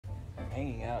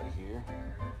hanging out here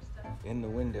in the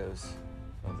windows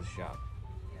of the shop.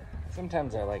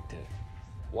 Sometimes I like to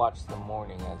watch the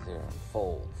morning as it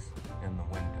unfolds in the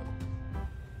window.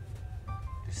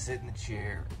 Just sit in the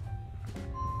chair,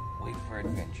 wait for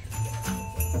adventure.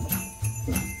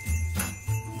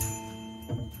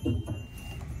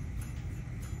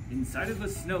 Inside of a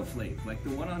snowflake like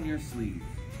the one on your sleeve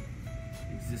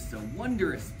exists a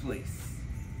wondrous place.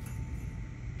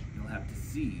 You'll have to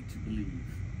see to believe.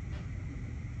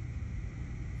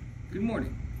 Good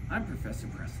morning, I'm Professor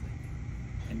Presley,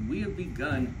 and we have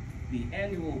begun the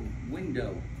annual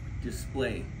window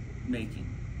display making.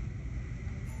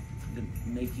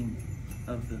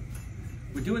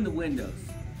 We're doing the windows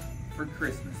for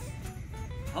Christmas.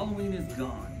 Halloween is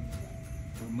gone.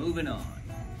 We're moving on.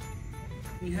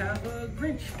 We have a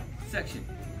Grinch section.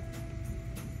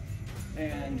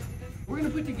 And we're gonna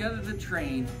put together the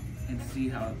train and see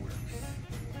how it works.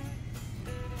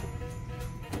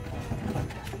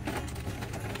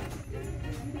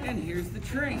 And here's the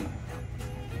train.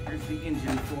 Here's the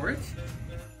engine for it.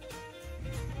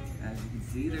 As you can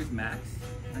see, there's Max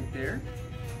right there.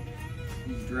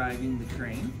 He's driving the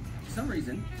train. For some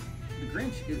reason, the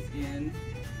Grinch is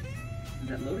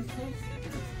that Lotus Place?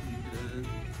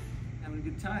 Having a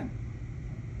good time,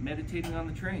 meditating on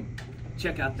the train.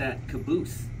 Check out that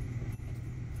caboose.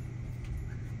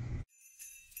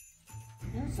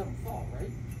 Here's some fall,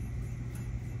 right?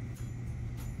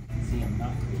 See, I'm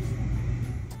not crazy.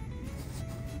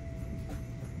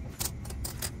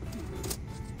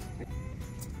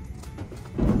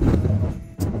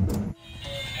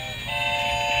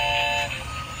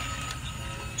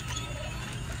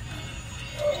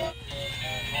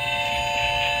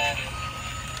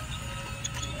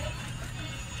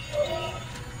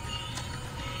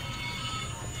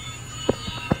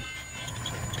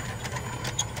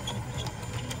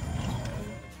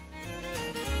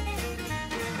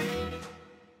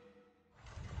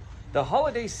 The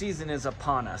holiday season is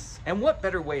upon us, and what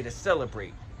better way to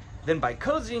celebrate than by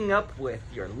cozying up with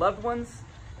your loved ones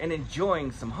and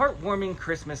enjoying some heartwarming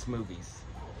Christmas movies.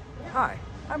 Hi,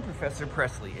 I'm Professor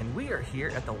Presley, and we are here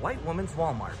at the White Woman's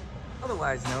Walmart,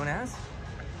 otherwise known as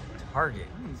Target.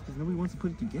 Because nobody wants to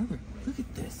put it together. Look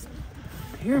at this.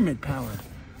 Pyramid power.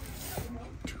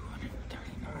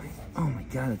 239. Oh my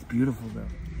God, it's beautiful though.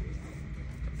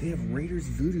 They have Raiders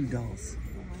voodoo dolls.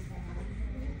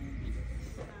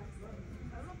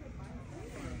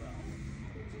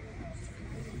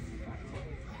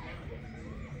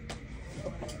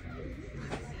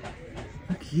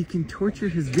 He can torture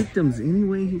his victims any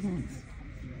way he wants.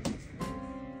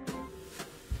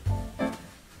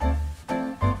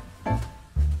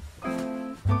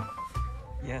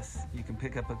 Yes, you can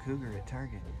pick up a cougar at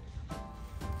Target.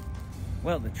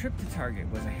 Well, the trip to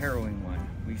Target was a harrowing one.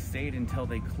 We stayed until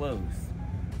they closed.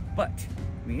 But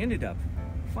we ended up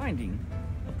finding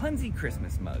a Punzi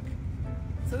Christmas mug.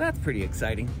 So that's pretty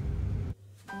exciting.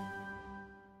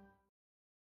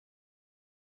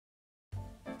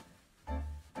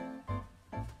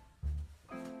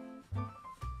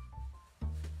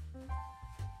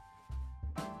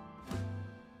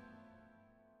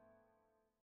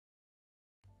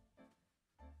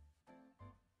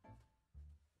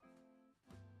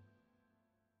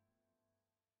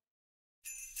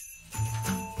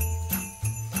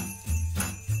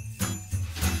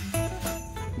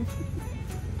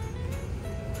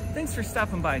 Thanks for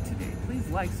stopping by today. Please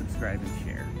like, subscribe, and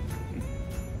share.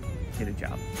 Get a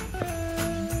job.